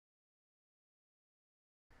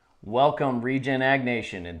Welcome, Regen Ag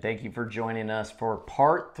Nation, and thank you for joining us for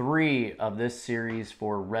part 3 of this series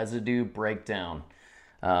for residue breakdown.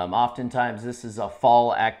 Oftentimes, this is a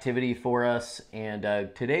fall activity for us, and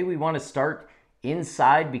today we want to start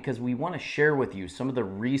inside because we want to share with you some of the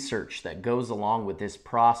research that goes along with this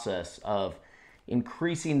process of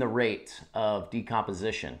increasing the rate of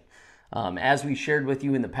decomposition. As we shared with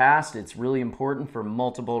you in the past, it's really important for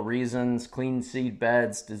multiple reasons: clean seed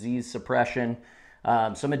beds, disease suppression.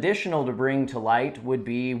 Some additional to bring to light would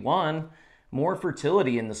be, one, more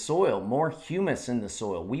fertility in the soil, more humus in the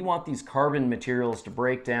soil. We want these carbon materials to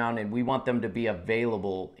break down, and we want them to be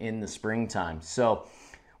available in the springtime. So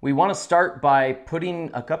we want to start by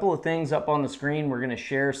putting a couple of things up on the screen. We're going to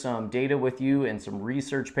share some data with you and some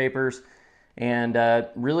research papers, and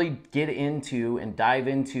really get into and dive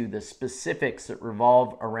into the specifics that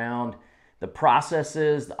revolve around the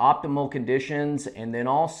processes, the optimal conditions, and then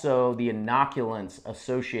also the inoculants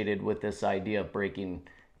associated with this idea of breaking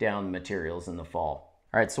down materials in the fall.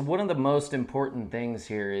 All right, so one of the most important things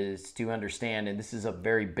here is to understand, and this is a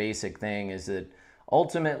very basic thing, is that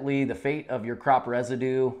ultimately the fate of your crop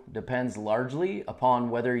residue depends largely upon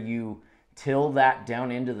whether you till that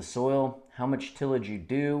down into the soil, how much tillage you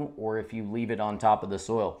do, or if you leave it on top of the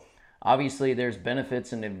soil. Obviously, there's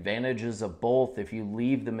benefits and advantages of both. If you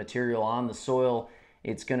leave the material on the soil,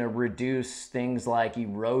 it's going to reduce things like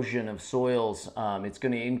erosion of soils. It's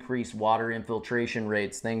going to increase water infiltration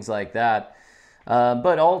rates, things like that.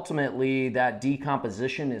 But ultimately, that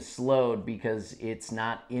decomposition is slowed because it's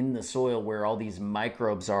not in the soil where all these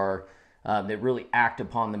microbes are that really act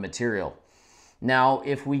upon the material. Now,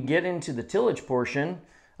 if we get into the tillage portion,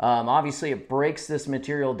 obviously it breaks this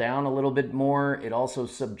material down a little bit more. It also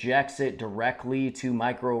subjects it directly to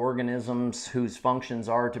microorganisms whose functions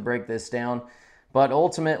are to break this down. But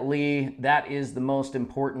ultimately, that is the most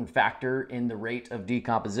important factor in the rate of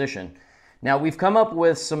decomposition. Now, we've come up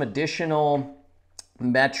with some additional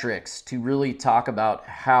metrics to really talk about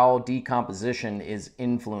how decomposition is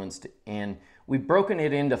influenced, and we've broken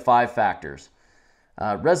it into 5 factors.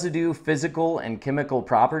 Residue physical and chemical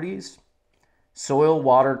properties, soil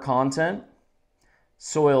water content,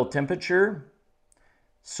 soil temperature,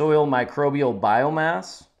 soil microbial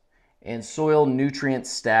biomass, and soil nutrient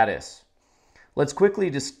status. Let's quickly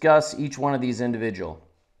discuss each one of these individual.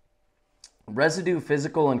 Residue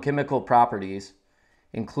physical and chemical properties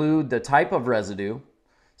include the type of residue.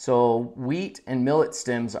 So wheat and millet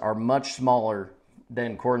stems are much smaller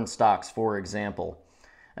than corn stalks, for example.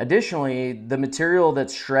 Additionally, the material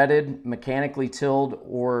that's shredded, mechanically tilled,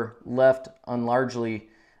 or left largely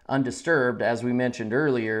undisturbed, as we mentioned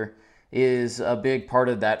earlier, is a big part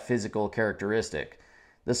of that physical characteristic.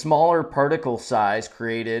 The smaller particle size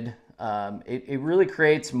created, it really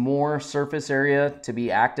creates more surface area to be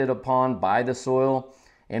acted upon by the soil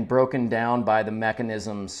and broken down by the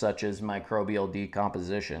mechanisms such as microbial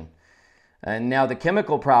decomposition. And now the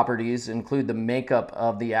chemical properties include the makeup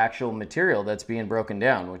of the actual material that's being broken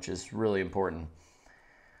down, which is really important.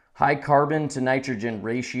 High carbon to nitrogen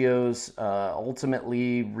ratios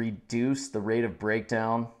ultimately reduce the rate of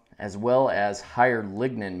breakdown, as well as higher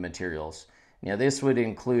lignin materials. Now, this would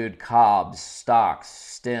include cobs, stalks,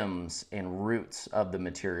 stems, and roots of the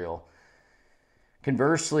material.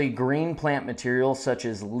 Conversely, green plant materials such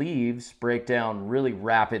as leaves break down really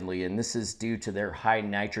rapidly, and this is due to their high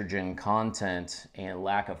nitrogen content and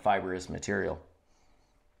lack of fibrous material.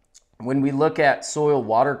 When we look at soil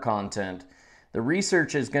water content, the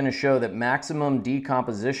research is going to show that maximum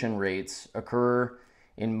decomposition rates occur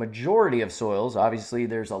in majority of soils. Obviously,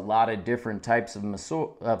 there's a lot of different types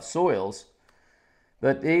of soils,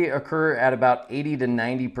 but they occur at about 80 to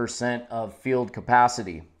 90% of field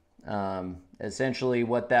capacity. Essentially,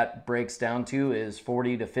 what that breaks down to is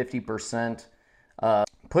 40 to 50%.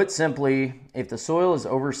 Put simply, if the soil is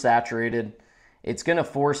oversaturated, it's going to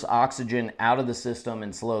force oxygen out of the system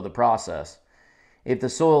and slow the process. If the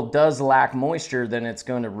soil does lack moisture, then it's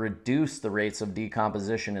going to reduce the rates of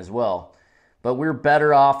decomposition as well. But we're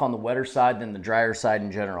better off on the wetter side than the drier side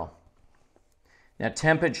in general. Now,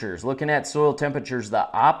 temperatures. Looking at soil temperatures, the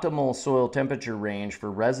optimal soil temperature range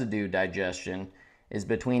for residue digestion is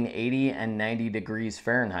between 80 and 90 degrees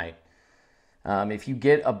Fahrenheit. If you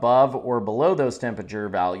get above or below those temperature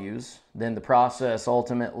values, then the process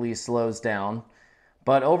ultimately slows down.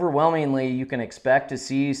 But overwhelmingly, you can expect to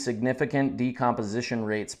see significant decomposition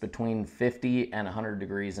rates between 50 and 100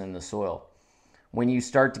 degrees in the soil. When you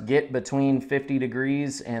start to get between 50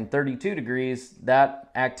 degrees and 32 degrees,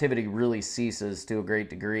 that activity really ceases to a great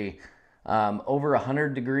degree. Over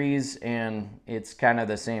 100 degrees, and it's kind of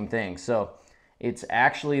the same thing. So It's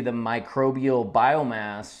actually the microbial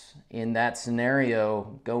biomass in that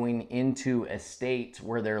scenario going into a state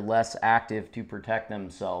where they're less active to protect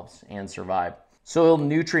themselves and survive. Soil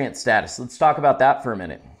nutrient status. Let's talk about that for a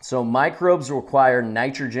minute. So microbes require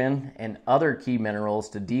nitrogen and other key minerals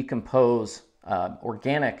to decompose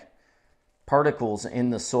organic particles in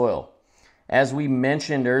the soil. As we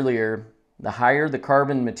mentioned earlier, the higher the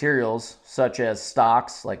carbon materials, such as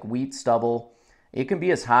stalks like wheat stubble, it can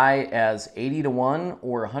be as high as 80-to-1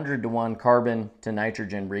 or 100-to-1 carbon to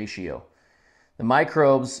nitrogen ratio. The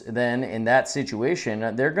microbes then in that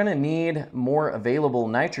situation, they're going to need more available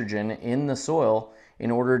nitrogen in the soil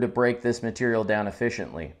in order to break this material down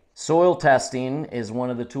efficiently. Soil testing is one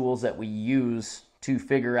of the tools that we use to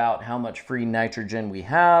figure out how much free nitrogen we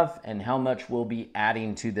have and how much we'll be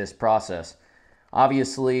adding to this process.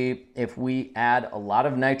 Obviously, if we add a lot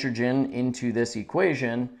of nitrogen into this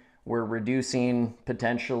equation, we're reducing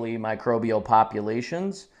potentially microbial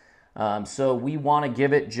populations. So we want to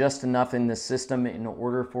give it just enough in the system in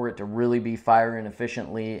order for it to really be firing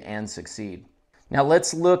efficiently and succeed. Now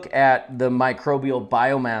let's look at the microbial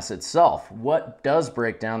biomass itself. What does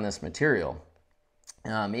break down this material?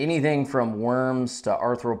 Anything from worms to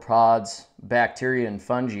arthropods, bacteria, and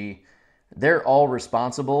fungi, they're all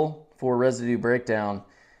responsible for residue breakdown,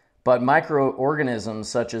 but microorganisms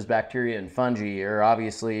such as bacteria and fungi are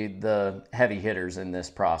obviously the heavy hitters in this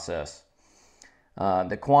process.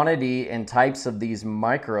 The quantity and types of these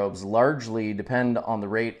microbes largely depend on the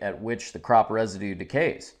rate at which the crop residue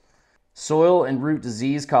decays. Soil and root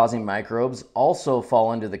disease causing microbes also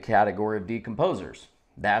fall into the category of decomposers.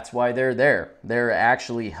 That's why they're there. They're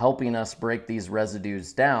actually helping us break these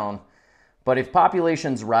residues down. But if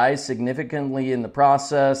populations rise significantly in the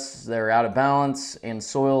process, they're out of balance, and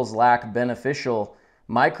soils lack beneficial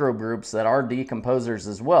microgroups that are decomposers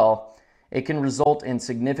as well, it can result in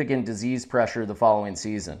significant disease pressure the following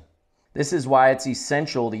season. This is why it's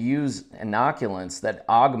essential to use inoculants that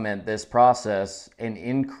augment this process and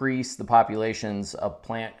increase the populations of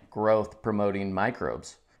plant growth promoting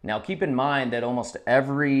microbes. Now keep in mind that almost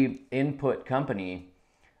every input company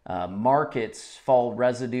markets fall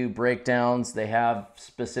residue breakdowns. They have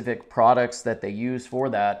specific products that they use for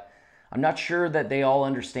that. I'm not sure that they all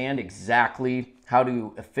understand exactly how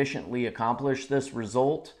to efficiently accomplish this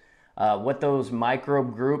result, what those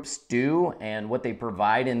microbe groups do and what they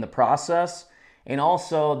provide in the process. And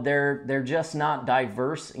also they're just not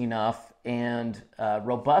diverse enough and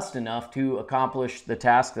robust enough to accomplish the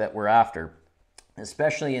task that we're after,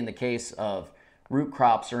 especially in the case of root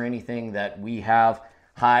crops or anything that we have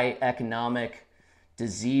high economic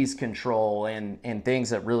disease control and things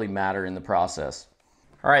that really matter in the process.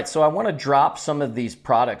 All right, so I want to drop some of these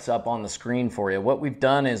products up on the screen for you. What we've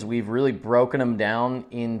done is we've really broken them down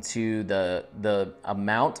into the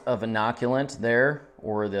amount of inoculant there,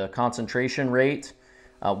 or the concentration rate,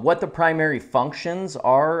 what the primary functions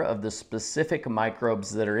are of the specific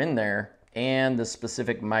microbes that are in there, and the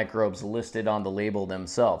specific microbes listed on the label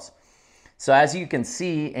themselves. So as you can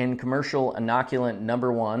see in commercial inoculant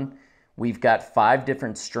number 1, we've got 5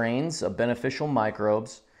 different strains of beneficial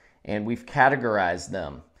microbes, and we've categorized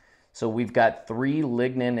them. So we've got 3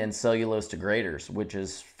 lignin and cellulose degraders, which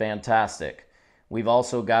is fantastic. We've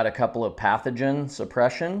also got a couple of pathogen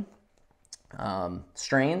suppression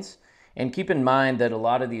strains. And keep in mind that a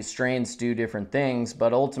lot of these strains do different things,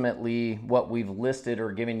 but ultimately what we've listed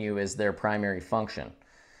or given you is their primary function.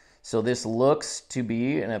 So this looks to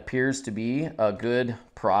be and appears to be a good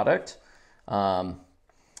product.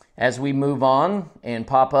 As we move on and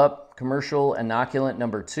pop up commercial inoculant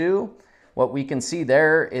number 2, what we can see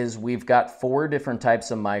there is we've got 4 different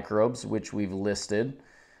types of microbes, which we've listed.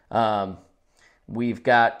 We've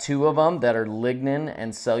got 2 of them that are lignin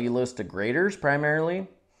and cellulose degraders primarily,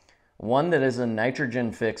 1 that is a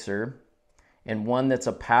nitrogen fixer, and 1 that's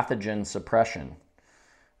a pathogen suppression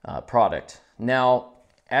product. Now,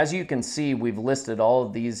 as you can see, we've listed all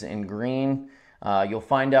of these in green. You'll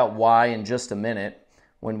find out why in just a minute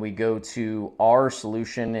when we go to our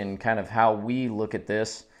solution and kind of how we look at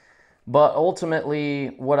this. But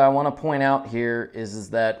ultimately, what I want to point out here is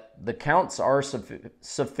that the counts are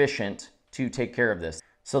sufficient to take care of this.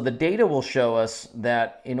 So the data will show us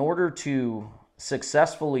that in order to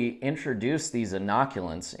successfully introduce these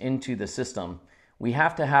inoculants into the system, we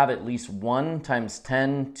have to have at least 1 ×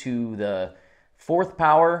 10 to the 4th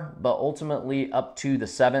power, but ultimately up to the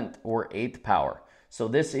 7th or 8th power. So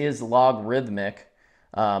this is logarithmic.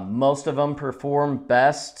 Most of them perform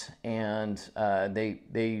best and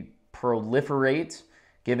they proliferate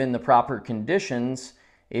given the proper conditions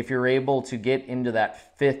if you're able to get into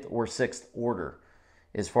that 5th or 6th order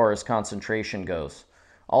as far as concentration goes.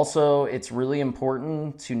 Also, it's really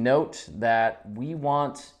important to note that we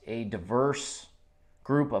want a diverse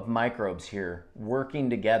group of microbes here working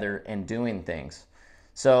together and doing things.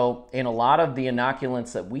 So in a lot of the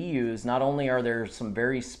inoculants that we use, not only are there some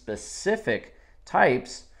very specific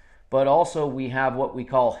types, but also we have what we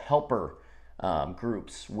call helper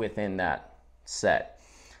groups within that set.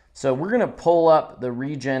 So we're going to pull up the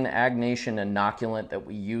Regenerative inoculant that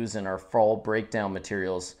we use in our fall breakdown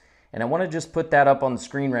materials. And I want to just put that up on the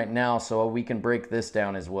screen right now so we can break this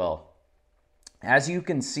down as well. As you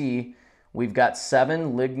can see, we've got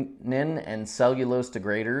 7 lignin and cellulose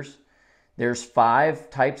degraders. There's 5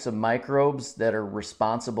 types of microbes that are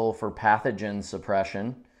responsible for pathogen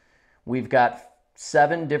suppression. We've got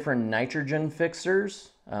 7 different nitrogen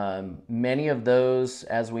fixers. Many of those,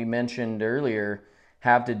 as we mentioned earlier,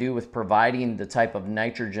 have to do with providing the type of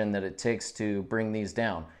nitrogen that it takes to bring these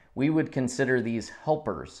down. We would consider these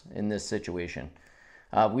helpers in this situation.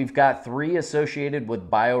 We've got 3 associated with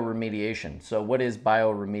bioremediation. So what is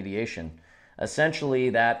bioremediation? Essentially,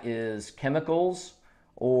 that is chemicals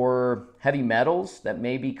or heavy metals that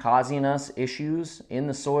may be causing us issues in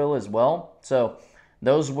the soil as well. So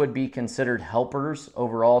those would be considered helpers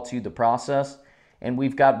overall to the process. And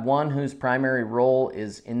we've got one whose primary role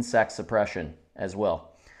is insect suppression as well.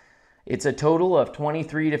 It's a total of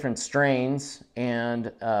 23 different strains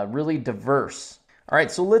and really diverse. All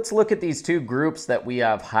right, so let's look at these 2 groups that we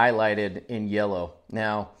have highlighted in yellow.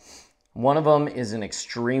 Now, one of them is an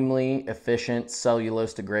extremely efficient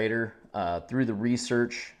cellulose degrader. Through the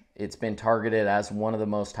research, it's been targeted as one of the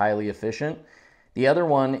most highly efficient. The other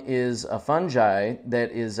one is a fungi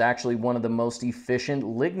that is actually one of the most efficient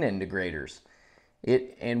lignin degraders.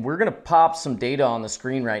 And we're going to pop some data on the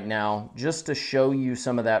screen right now just to show you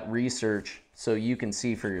some of that research so you can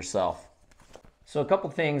see for yourself. So a couple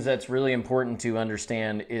things that's really important to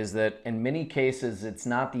understand is that in many cases, it's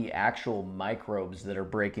not the actual microbes that are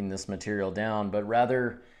breaking this material down, but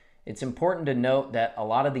rather it's important to note that a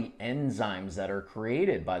lot of the enzymes that are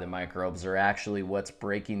created by the microbes are actually what's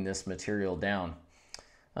breaking this material down.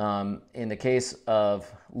 In the case of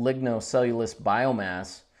lignocellulose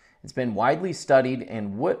biomass, it's been widely studied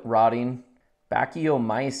in wood-rotting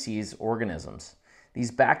Brachiomaceae organisms.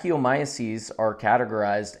 These Brachiomaceae are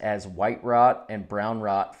categorized as white rot and brown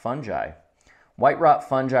rot fungi. White rot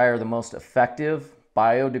fungi are the most effective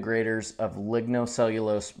biodegraders of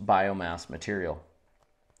lignocellulose biomass material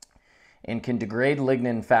and can degrade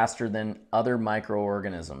lignin faster than other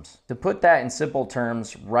microorganisms. To put that in simple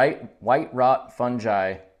terms, white rot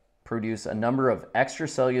fungi produce a number of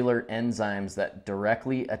extracellular enzymes that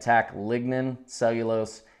directly attack lignin,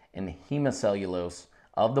 cellulose, and hemicellulose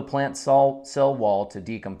of the plant cell wall to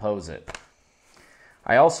decompose it.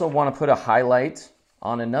 I also want to put a highlight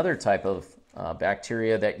on another type of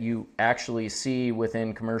bacteria that you actually see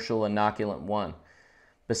within commercial inoculant 1.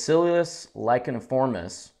 Bacillus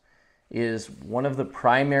licheniformis is one of the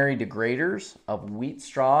primary degraders of wheat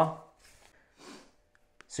straw.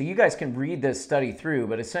 So you guys can read this study through,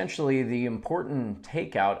 but essentially the important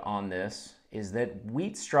takeout on this is that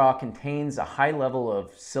wheat straw contains a high level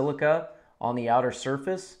of silica on the outer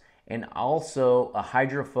surface and also a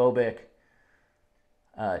hydrophobic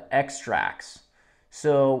extracts.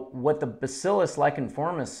 So what the Bacillus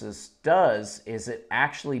licheniformis does is it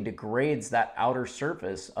actually degrades that outer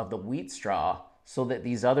surface of the wheat straw so that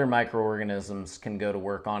these other microorganisms can go to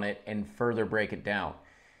work on it and further break it down.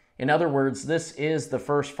 In other words, this is the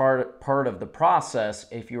first part of the process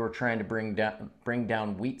if you are trying to bring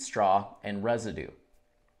down wheat straw and residue.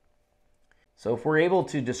 So if we're able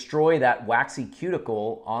to destroy that waxy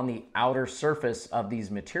cuticle on the outer surface of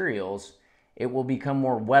these materials, it will become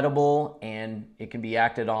more wettable and it can be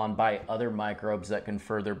acted on by other microbes that can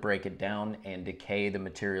further break it down and decay the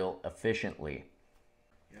material efficiently.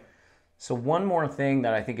 So one more thing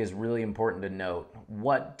that I think is really important to note,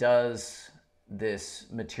 what does this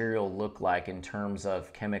material look like in terms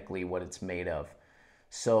of chemically what it's made of?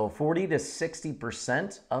 So 40 to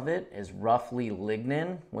 60% of it is roughly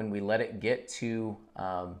lignin when we let it get to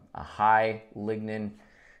a high lignin,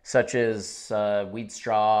 such as wheat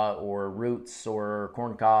straw or roots or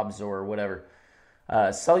corn cobs or whatever.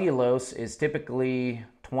 Cellulose is typically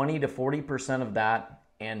 20 to 40% of that,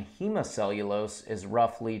 and hemicellulose is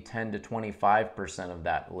roughly 10 to 25% of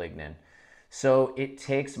that lignin. So it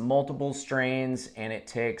takes multiple strains and it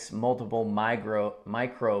takes multiple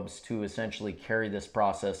microbes to essentially carry this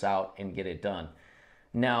process out and get it done.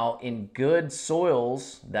 Now, in good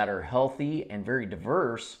soils that are healthy and very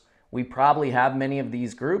diverse, we probably have many of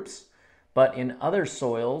these groups, but in other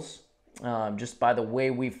soils, just by the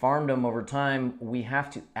way we farmed them over time, we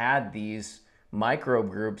have to add these microbe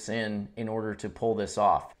groups in order to pull this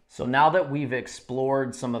off. So now that we've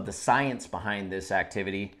explored some of the science behind this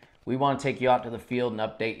activity, we want to take you out to the field and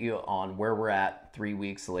update you on where we're at 3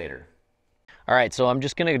 weeks later. All right, so I'm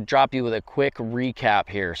just going to drop you with a quick recap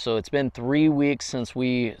here. So it's been 3 weeks since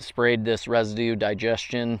we sprayed this residue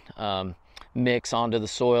digestion mix onto the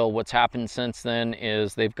soil. What's happened since then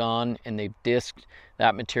is they've gone and they've disked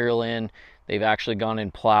that material in. They've actually gone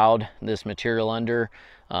and plowed this material under.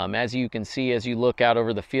 As you can see, as you look out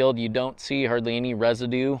over the field, you don't see hardly any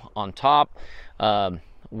residue on top.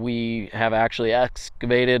 We have actually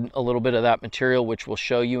excavated a little bit of that material, which we'll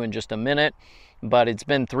show you in just a minute. But it's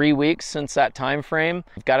been 3 weeks since that time frame.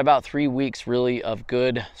 We've got about 3 weeks really of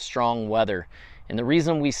good, strong weather. And the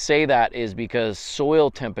reason we say that is because soil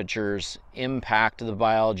temperatures impact the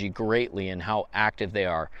biology greatly and how active they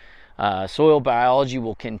are. Soil biology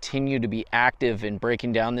will continue to be active in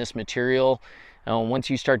breaking down this material. Once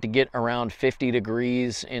you start to get around 50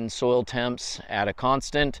 degrees in soil temps at a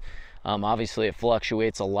constant, obviously it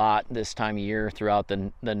fluctuates a lot this time of year throughout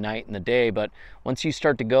the night and the day, but once you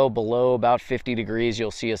start to go below about 50 degrees, you'll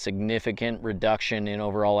see a significant reduction in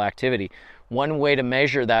overall activity. One way to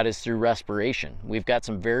measure that is through respiration. We've got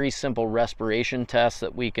some very simple respiration tests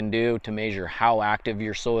that we can do to measure how active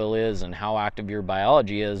your soil is and how active your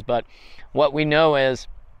biology is. But what we know is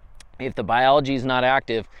if the biology is not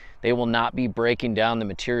active, they will not be breaking down the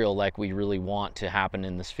material like we really want to happen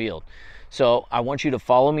in this field. So I want you to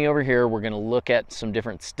follow me over here. We're going to look at some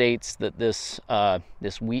different states that this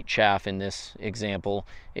wheat chaff in this example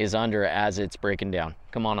is under as it's breaking down.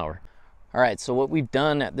 Come on over. All right, so what we've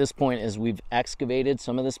done at this point is we've excavated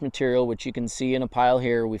some of this material, which you can see in a pile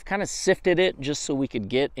here. We've kind of sifted it just so we could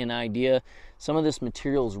get an idea. Some of this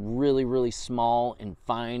material is really, really small and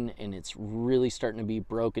fine, and it's really starting to be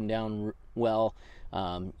broken down well.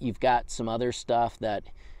 You've got some other stuff that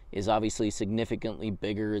is obviously significantly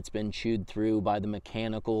bigger. It's been chewed through by the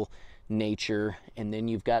mechanical nature. And then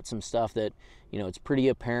you've got some stuff that, you know, it's pretty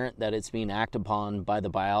apparent that it's being acted upon by the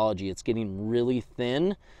biology. It's getting really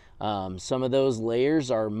thin. Some of those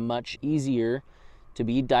layers are much easier to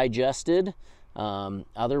be digested.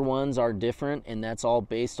 Other ones are different, and that's all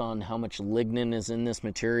based on how much lignin is in this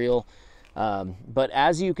material. But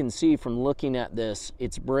as you can see from looking at this,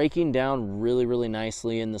 it's breaking down really, really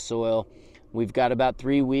nicely in the soil. We've got about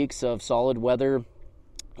 3 weeks of solid weather,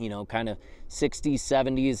 you know, kind of 60s,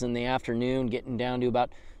 70s in the afternoon, getting down to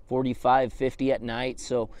about 45, 50 at night.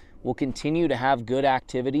 So we'll continue to have good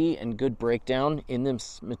activity and good breakdown in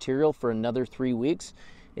this material for another 3 weeks.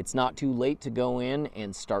 It's not too late to go in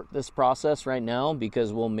and start this process right now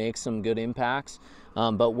because we'll make some good impacts.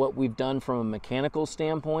 But what we've done from a mechanical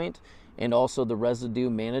standpoint and also the residue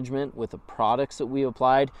management with the products that we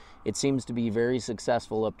applied, it seems to be very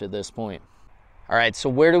successful up to this point. All right, so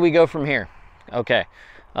where do we go from here? Okay,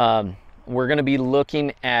 we're gonna be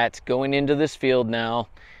looking at going into this field now,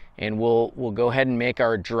 and we'll go ahead and make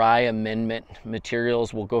our dry amendment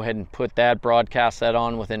materials. We'll go ahead and put that, broadcast that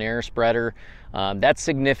on with an air spreader. That's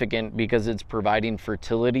significant because it's providing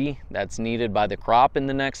fertility that's needed by the crop in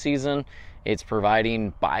the next season. It's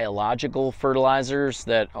providing biological fertilizers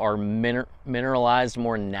that are mineralized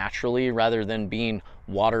more naturally rather than being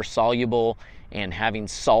water soluble and having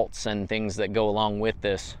salts and things that go along with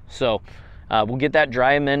this. So we'll get that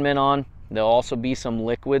dry amendment on. There'll also be some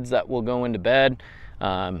liquids that will go into bed.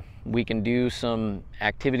 We can do some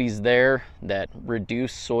activities there that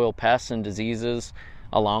reduce soil pests and diseases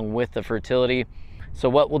along with the fertility. So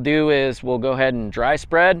what we'll do is we'll go ahead and dry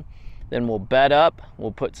spread, then we'll bed up,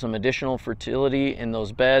 we'll put some additional fertility in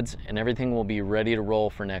those beds, and everything will be ready to roll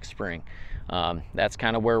for next spring. That's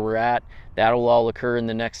kind of where we're at. That'll all occur in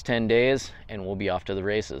the next 10 days, and we'll be off to the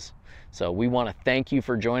races. So we want to thank you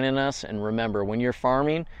for joining us, and remember, when you're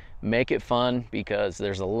farming, make it fun because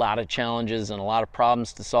there's a lot of challenges and a lot of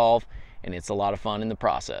problems to solve, and it's a lot of fun in the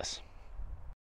process.